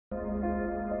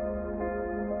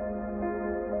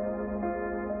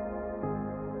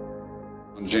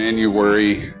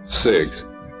January 6th,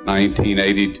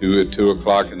 1982 at 2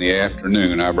 o'clock in the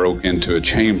afternoon, I broke into a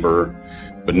chamber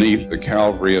beneath the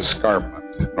Calvary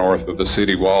escarpment north of the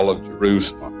city wall of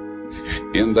Jerusalem.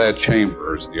 In that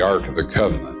chamber is the Ark of the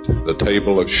Covenant, the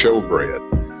table of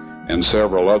showbread, and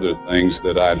several other things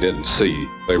that I didn't see.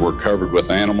 They were covered with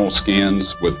animal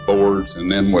skins, with boards, and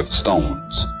then with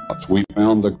stones. We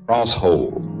found the cross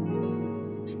hole.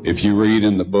 If you read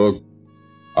in the book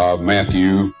of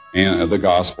Matthew and the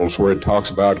Gospels where it talks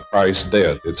about Christ's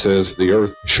death, it says the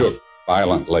earth shook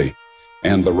violently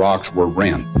and the rocks were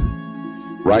rent.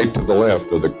 Right to the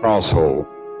left of the cross hole,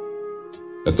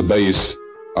 at the base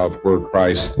of where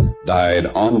Christ died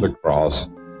on the cross,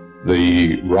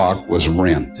 the rock was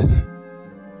rent.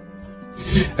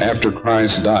 After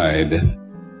Christ died,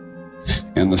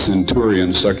 and the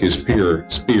centurion stuck his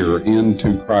spear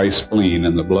into Christ's spleen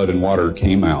and the blood and water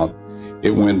came out,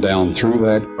 it went down through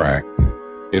that crack.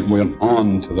 It went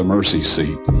on to the mercy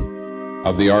seat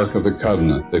of the Ark of the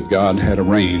Covenant that God had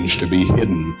arranged to be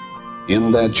hidden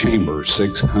in that chamber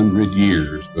 600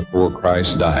 years before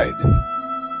Christ died.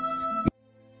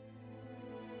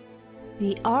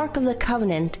 The Ark of the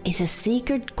Covenant is a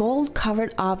secret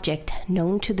gold-covered object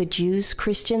known to the Jews,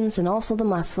 Christians, and also the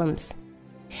Muslims.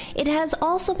 It has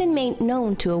also been made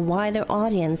known to a wider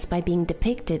audience by being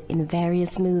depicted in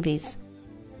various movies.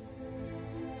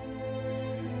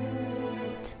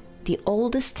 The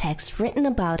oldest text written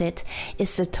about it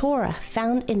is the Torah,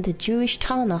 found in the Jewish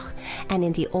Tanakh and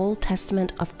in the Old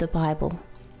Testament of the Bible.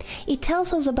 It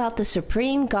tells us about the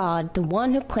supreme God, the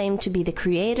one who claimed to be the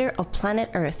creator of planet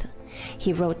Earth.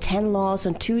 He wrote 10 laws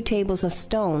on 2 tables of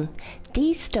stone.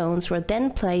 These stones were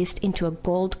then placed into a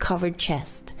gold-covered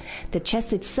chest. The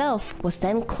chest itself was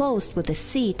then closed with a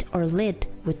seat or lid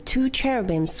with 2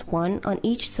 cherubims, one on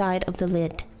each side of the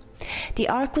lid. The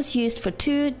ark was used for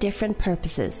 2 different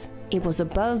purposes. It was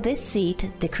above this seat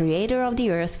the creator of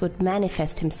the earth would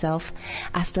manifest himself,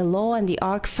 as the law and the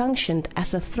ark functioned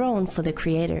as a throne for the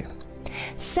creator.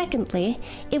 Secondly,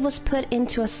 it was put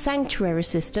into a sanctuary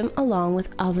system along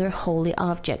with other holy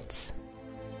objects.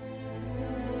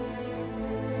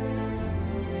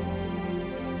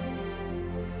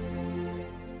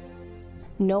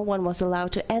 No one was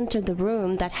allowed to enter the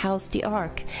room that housed the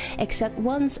ark, except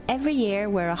once every year,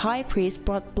 where a high priest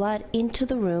brought blood into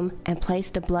the room and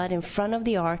placed the blood in front of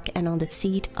the ark and on the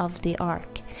seat of the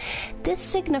ark. This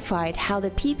signified how the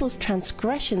people's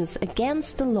transgressions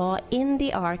against the law in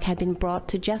the ark had been brought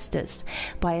to justice,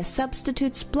 by a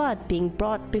substitute's blood being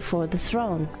brought before the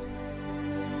throne.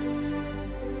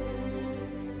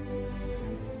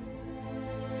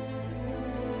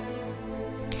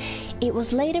 It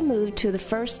was later moved to the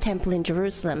first temple in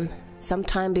Jerusalem.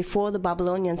 Sometime before the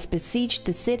Babylonians besieged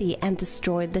the city and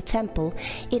destroyed the temple,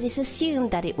 it is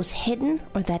assumed that it was hidden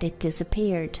or that it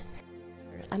disappeared.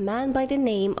 A man by the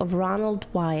name of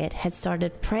Wyatt had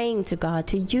started praying to God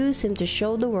to use him to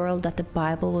show the world that the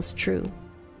Bible was true.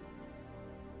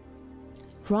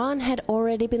 Ron had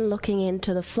already been looking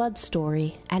into the flood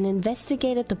story and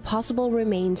investigated the possible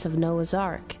remains of Noah's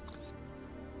Ark.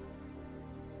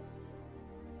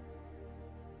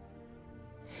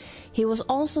 He was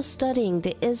also studying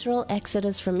the Israel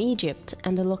exodus from Egypt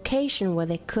and the location where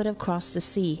they could have crossed the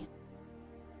sea.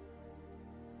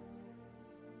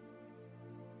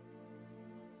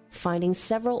 Finding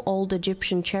several old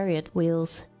Egyptian chariot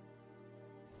wheels.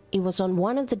 It was on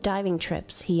one of the diving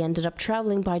trips he ended up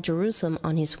traveling by Jerusalem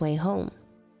on his way home.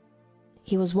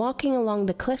 He was walking along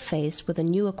the cliff face with a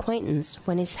new acquaintance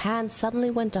when his hand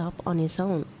suddenly went up on his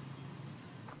own,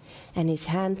 and his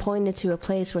hand pointed to a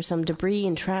place where some debris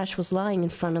and trash was lying in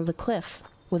front of the cliff.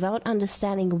 Without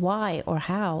understanding why or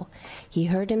how, he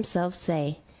heard himself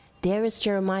say, "There is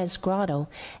Jeremiah's grotto,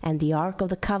 and the Ark of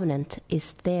the Covenant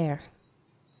is there."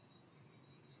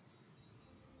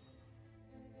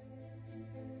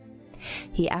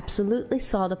 He absolutely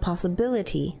saw the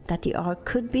possibility that the Ark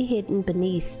could be hidden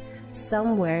beneath,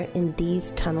 somewhere in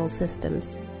these tunnel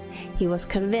systems. He was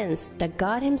convinced that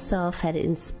God himself had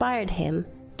inspired him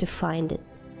to find it.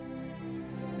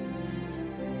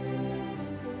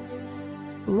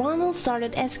 Ronald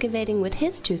started excavating with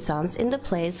his 2 sons in the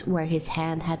place where his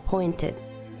hand had pointed.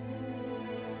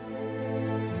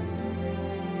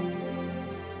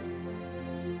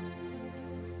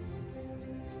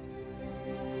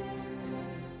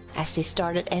 As they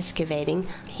started excavating,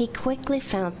 he quickly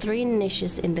found 3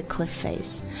 niches in the cliff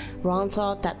face. Ron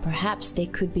thought that perhaps they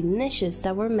could be niches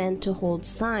that were meant to hold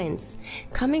signs,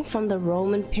 coming from the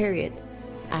Roman period.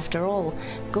 After all,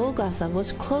 Golgotha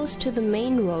was close to the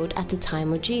main road at the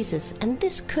time of Jesus, and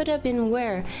this could have been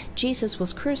where Jesus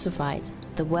was crucified.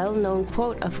 The well-known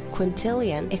quote of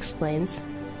Quintilian explains,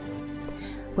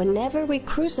 Whenever we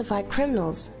crucify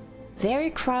criminals, very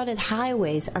crowded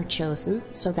highways are chosen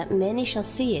so that many shall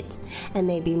see it and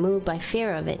may be moved by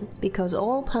fear of it, because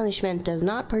all punishment does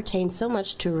not pertain so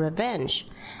much to revenge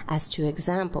as to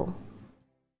example.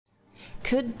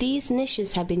 Could these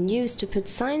niches have been used to put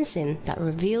signs in that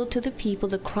revealed to the people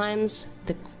the crimes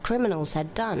the criminals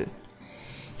had done?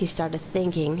 He started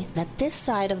thinking that this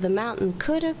side of the mountain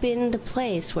could have been the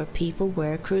place where people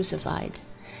were crucified.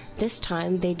 This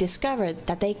time they discovered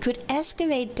that they could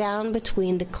excavate down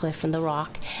between the cliff and the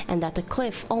rock, and that the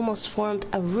cliff almost formed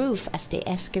a roof as they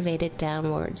excavated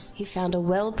downwards. He found a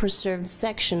well-preserved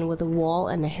section with a wall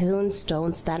and a hewn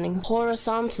stone standing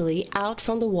horizontally out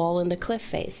from the wall in the cliff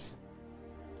face.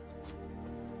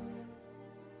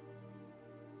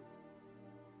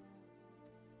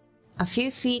 A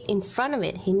few feet in front of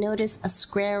it, he noticed a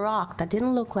square rock that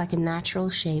didn't look like a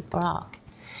natural-shaped rock.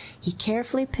 He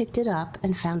carefully picked it up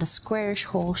and found a squarish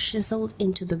hole chiseled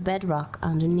into the bedrock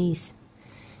underneath.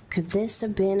 Could this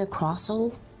have been a cross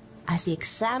hole? As he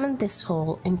examined this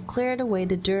hole and cleared away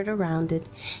the dirt around it,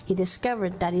 he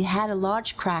discovered that it had a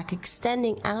large crack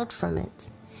extending out from it.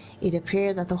 It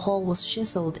appeared that the hole was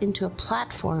chiseled into a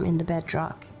platform in the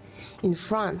bedrock. In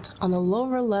front, on a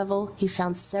lower level, he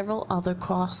found several other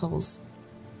crossholes.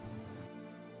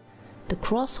 The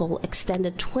crosshole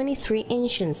extended 23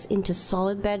 inches into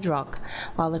solid bedrock,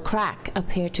 while the crack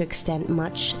appeared to extend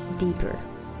much deeper.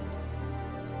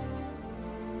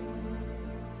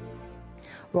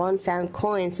 Ron found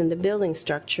coins in the building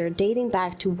structure dating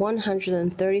back to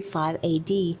 135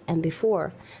 AD and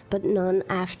before, but none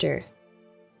after.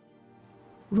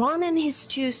 Ron and his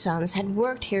two sons had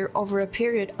worked here over a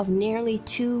period of nearly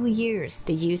 2 years.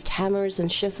 They used hammers and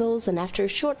chisels, and after a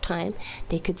short time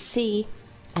they could see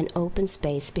an open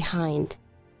space behind.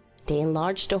 They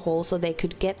enlarged the hole so they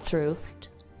could get through.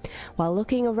 While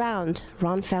looking around,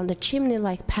 Ron found a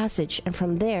chimney-like passage, and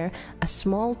from there a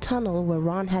small tunnel where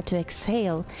Ron had to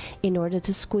exhale in order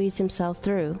to squeeze himself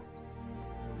through.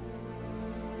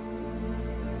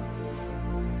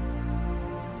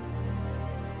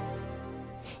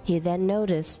 He then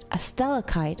noticed a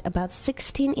stalactite about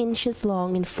 16 inches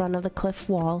long in front of the cliff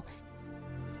wall.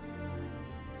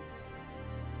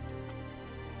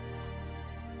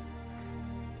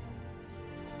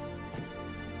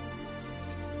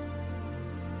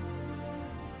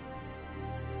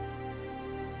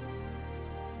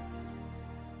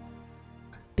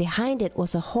 Behind it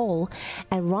was a hole,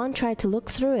 and Ron tried to look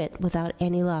through it without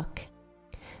any luck.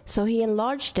 So he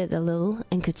enlarged it a little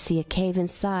and could see a cave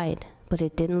inside, but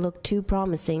it didn't look too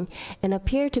promising and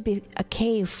appeared to be a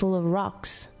cave full of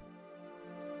rocks.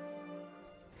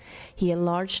 He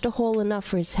enlarged the hole enough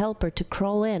for his helper to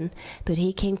crawl in, but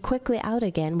he came quickly out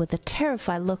again with a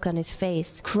terrified look on his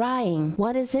face, crying,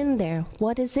 "What is in there?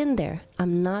 What is in there?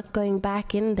 I'm not going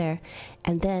back in there."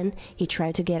 And then he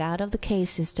tried to get out of the cave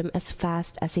system as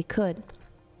fast as he could.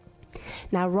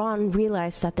 Now Ron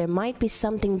realized that there might be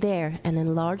something there and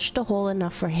enlarged the hole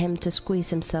enough for him to squeeze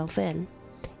himself in.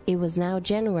 It was now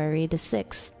January the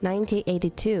 6th,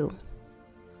 1982.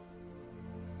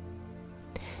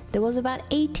 There was about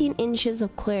 18 inches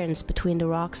of clearance between the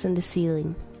rocks and the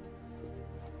ceiling.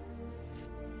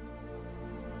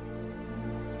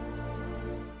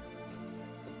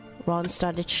 Ron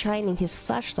started shining his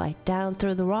flashlight down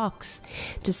through the rocks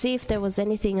to see if there was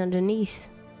anything underneath.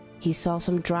 He saw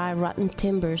some dry rotten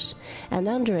timbers, and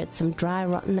under it some dry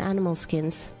rotten animal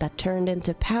skins that turned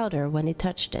into powder when he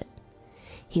touched it.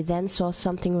 He then saw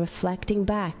something reflecting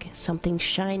back, something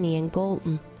shiny and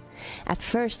golden. At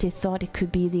first he thought it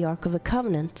could be the Ark of the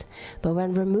Covenant, but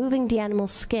when removing the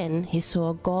animal's skin, he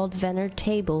saw a gold-veneered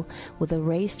table with a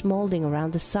raised molding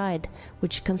around the side,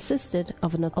 which consisted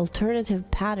of an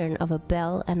alternative pattern of a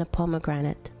bell and a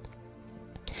pomegranate.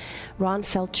 Ron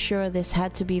felt sure this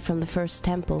had to be from the first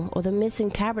temple, or the missing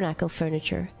tabernacle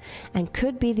furniture, and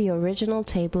could be the original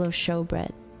table of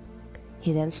showbread.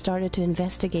 He then started to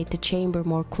investigate the chamber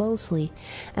more closely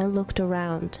and looked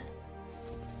around.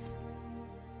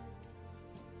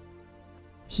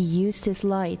 He used his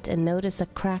light and noticed a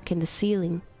crack in the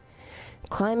ceiling.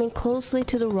 Climbing closely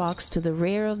to the rocks to the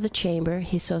rear of the chamber,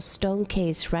 he saw a stone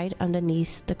case right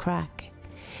underneath the crack.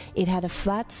 It had a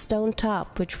flat stone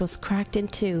top which was cracked in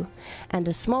two, and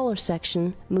a smaller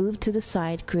section moved to the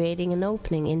side, creating an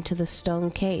opening into the stone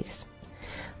case.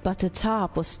 But the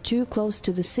top was too close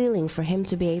to the ceiling for him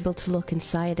to be able to look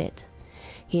inside it.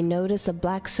 He noticed a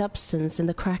black substance in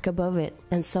the crack above it,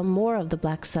 and some more of the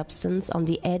black substance on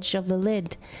the edge of the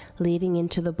lid, leading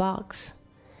into the box.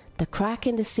 The crack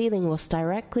in the ceiling was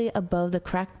directly above the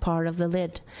cracked part of the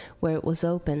lid, where it was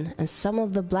open, and some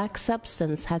of the black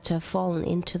substance had to have fallen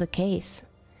into the case.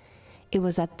 It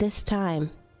was at this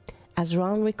time, as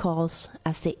Ron recalls,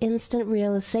 as the instant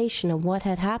realization of what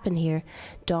had happened here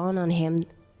dawned on him,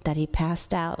 that he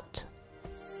passed out.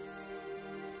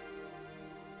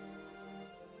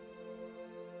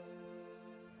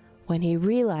 When he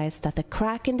realized that the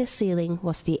crack in the ceiling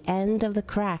was the end of the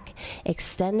crack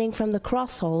extending from the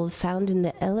crosshole found in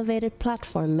the elevated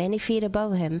platform many feet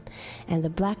above him, and the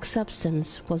black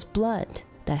substance was blood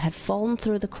that had fallen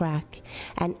through the crack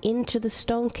and into the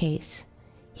stone case,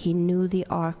 he knew the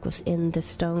ark was in the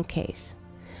stone case.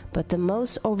 But the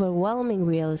most overwhelming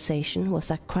realization was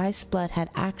that Christ's blood had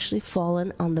actually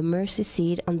fallen on the mercy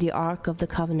seat on the Ark of the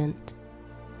Covenant.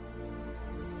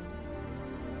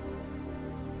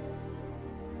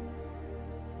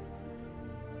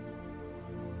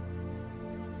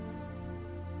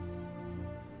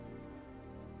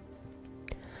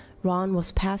 Ron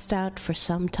was passed out for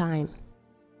some time.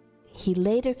 He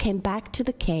later came back to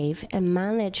the cave and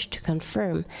managed to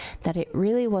confirm that it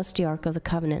really was the Ark of the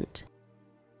Covenant.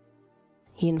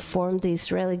 He informed the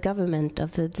Israeli government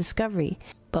of the discovery,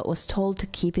 but was told to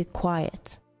keep it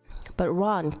quiet. But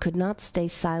Ron could not stay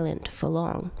silent for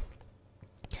long.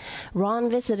 Ron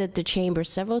visited the chamber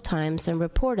several times and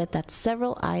reported that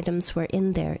several items were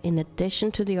in there in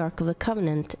addition to the Ark of the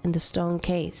Covenant in the stone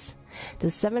case. The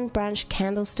 7-branch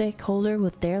candlestick holder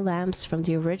with their lamps from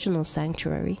the original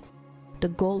sanctuary, the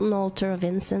golden altar of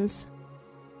incense,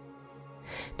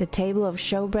 the table of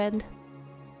showbread,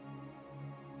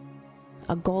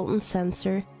 a golden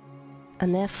censer,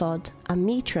 an ephod, a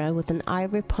mitra with an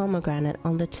ivory pomegranate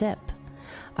on the tip,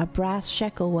 a brass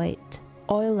shekel weight,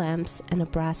 oil lamps and a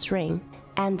brass ring,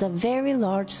 and a very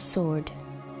large sword.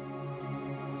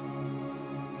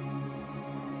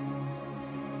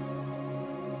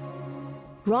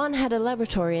 Ron had a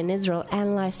laboratory in Israel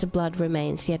analyze the blood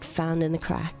remains he had found in the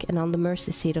crack and on the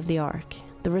mercy seat of the ark.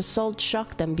 The results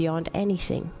shocked them beyond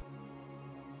anything.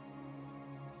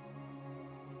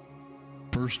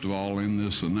 First of all, in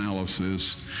this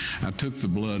analysis, I took the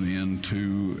blood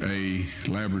into a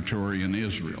laboratory in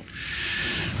Israel.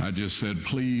 I just said,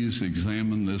 please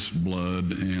examine this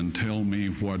blood and tell me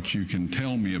what you can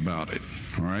tell me about it.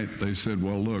 All right? They said,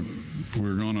 well, look,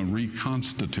 we're going to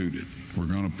reconstitute it. We're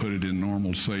going to put it in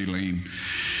normal saline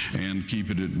and keep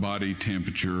it at body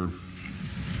temperature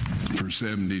for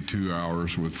 72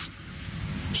 hours with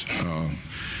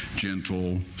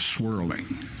gentle swirling.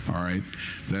 All right,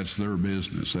 that's their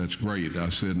business. That's great. I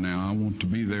said, now I want to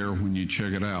be there when you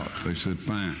check it out. They said,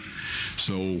 fine.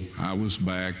 So I was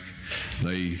back.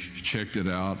 They checked it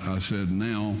out. I said,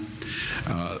 now,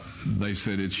 they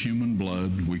said it's human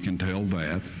blood. We can tell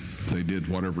that. They did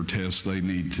whatever tests they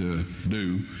need to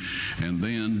do. And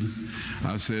then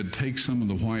I said, take some of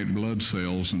the white blood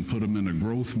cells and put them in a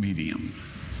growth medium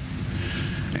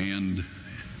and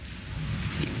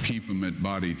keep them at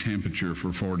body temperature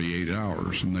for 48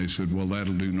 hours. And they said, well,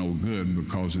 that'll do no good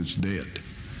because it's dead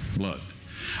blood.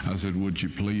 I said, would you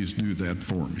please do that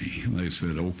for me? And they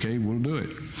said, okay, we'll do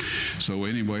it. So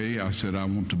anyway, I said, I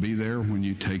want to be there when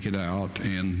you take it out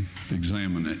and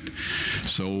examine it.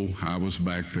 So I was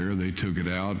back there. They took it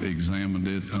out, examined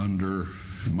it under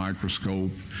a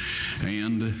microscope,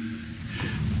 and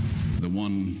the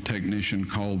one technician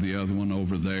called the other one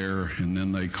over there, and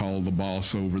then they called the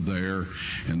boss over there,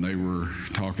 and they were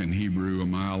talking Hebrew a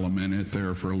mile a minute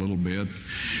there for a little bit,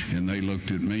 and they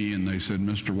looked at me and they said,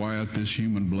 Mr. Wyatt, this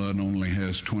human blood only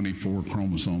has 24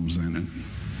 chromosomes in it.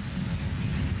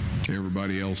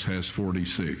 Everybody else has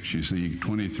 46. You see,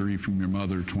 23 from your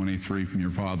mother, 23 from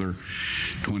your father,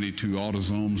 22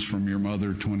 autosomes from your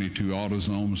mother, 22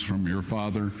 autosomes from your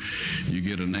father. You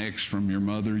get an X from your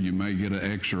mother, you may get an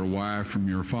X or a Y from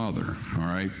your father, all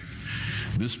right?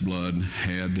 This blood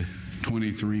had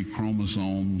 23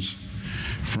 chromosomes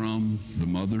from the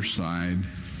mother's side,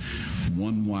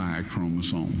 one Y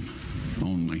chromosome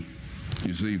only.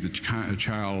 You see, the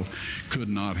child could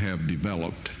not have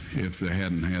developed if they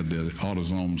hadn't had the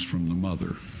autosomes from the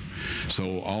mother.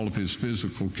 So all of his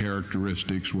physical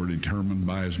characteristics were determined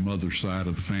by his mother's side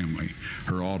of the family,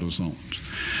 her autosomes.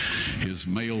 His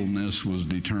maleness was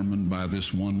determined by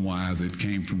this one Y that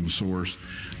came from the source,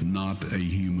 not a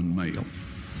human male.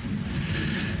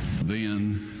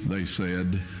 Then they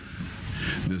said,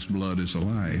 this blood is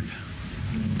alive.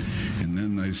 And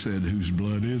then they said, whose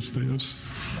blood is this?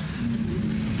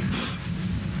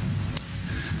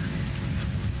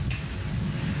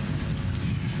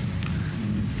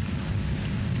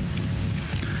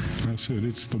 I said,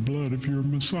 it's the blood of your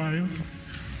Messiah.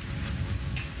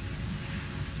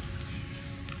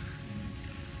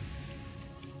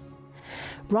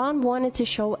 Ron wanted to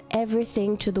show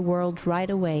everything to the world right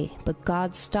away, but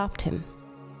God stopped him.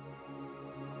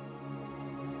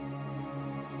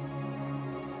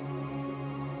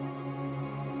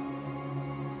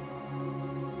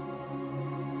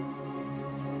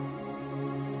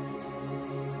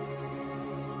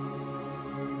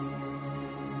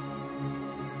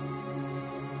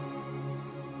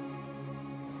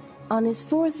 On his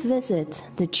fourth visit,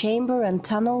 the chamber and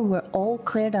tunnel were all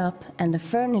cleared up and the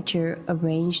furniture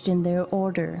arranged in their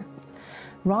order.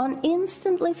 Ron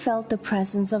instantly felt the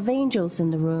presence of angels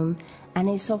in the room, and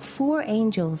he saw 4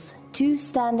 angels, 2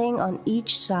 standing on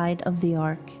each side of the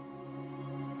ark.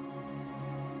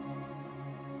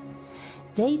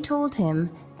 They told him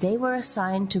they were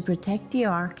assigned to protect the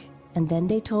ark, and then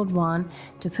they told Ron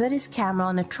to put his camera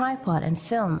on a tripod and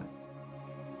film.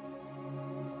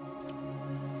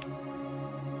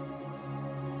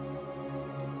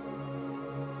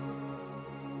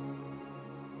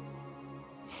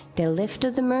 They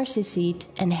lifted the mercy seat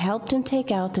and helped him take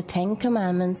out the 10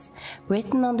 Commandments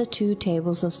written on the 2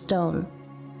 tables of stone.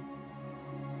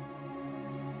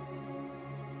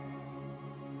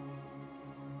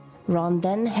 Ron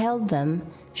then held them,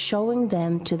 showing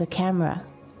them to the camera.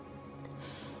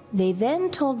 They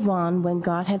then told Ron when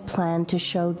God had planned to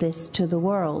show this to the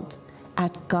world,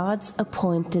 at God's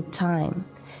appointed time.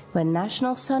 When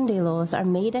national Sunday laws are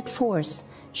made at force,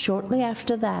 shortly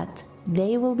after that,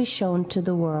 they will be shown to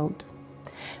the world.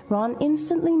 Ron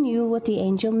instantly knew what the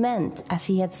angel meant, as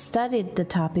he had studied the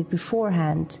topic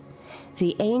beforehand.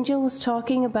 The angel was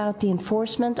talking about the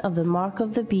enforcement of the mark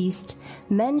of the beast,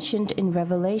 mentioned in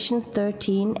Revelation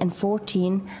 13 and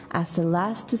 14 as the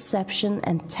last deception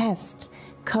and test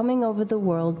coming over the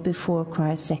world before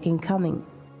Christ's second coming.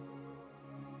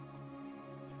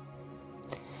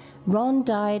 Ron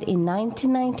died in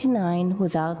 1999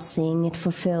 without seeing it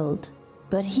fulfilled.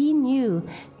 But he knew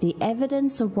the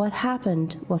evidence of what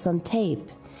happened was on tape,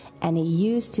 and he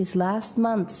used his last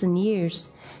months and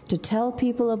years to tell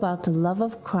people about the love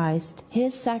of Christ,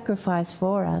 his sacrifice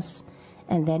for us,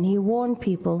 and then he warned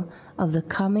people of the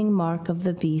coming mark of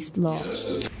the beast law.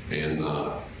 And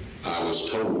I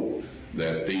was told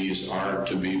that these are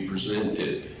to be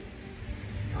presented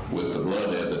with the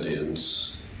blood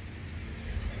evidence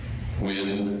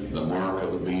when the mark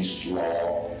of the beast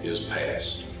law is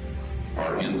passed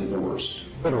or enforced.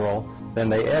 Literal than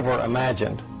they ever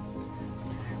imagined.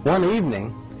 One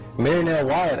evening,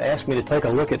 Wyatt asked me to take a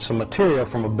look at some material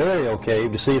from a burial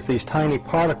cave to see if these tiny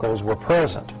particles were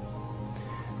present.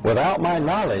 Without my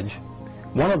knowledge,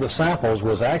 one of the samples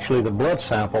was actually the blood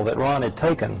sample that Ron had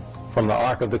taken from the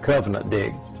Ark of the Covenant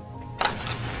dig.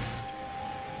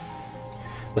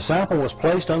 The sample was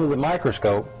placed under the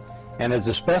microscope, and as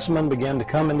the specimen began to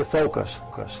come into focus,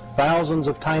 thousands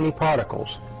of tiny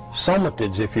particles,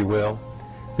 somatids if you will,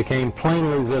 became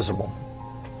plainly visible.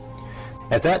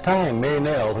 At that time,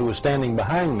 Mary, who was standing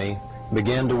behind me,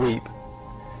 began to weep.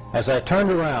 As I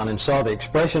turned around and saw the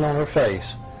expression on her face,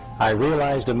 I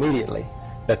realized immediately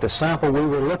that the sample we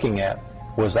were looking at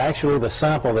was actually the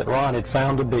sample that Ron had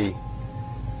found to be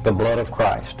the blood of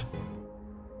Christ.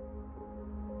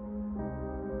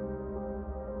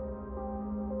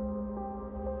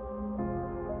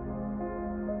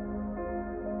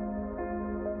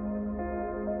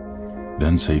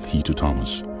 Then saith he to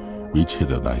Thomas, Reach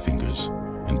hither thy fingers,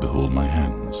 and behold my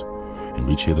hands, and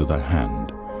reach hither thy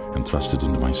hand, and thrust it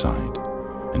into my side,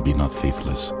 and be not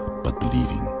faithless, but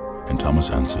believing. And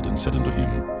Thomas answered and said unto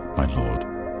him, My Lord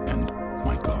and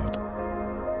my God.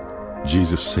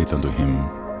 Jesus saith unto him,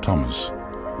 Thomas,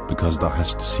 because thou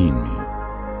hast seen me,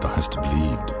 thou hast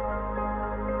believed.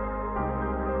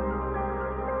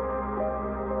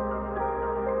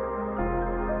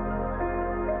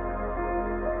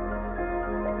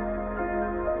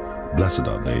 Blessed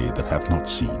are they that have not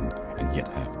seen, and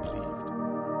yet have believed.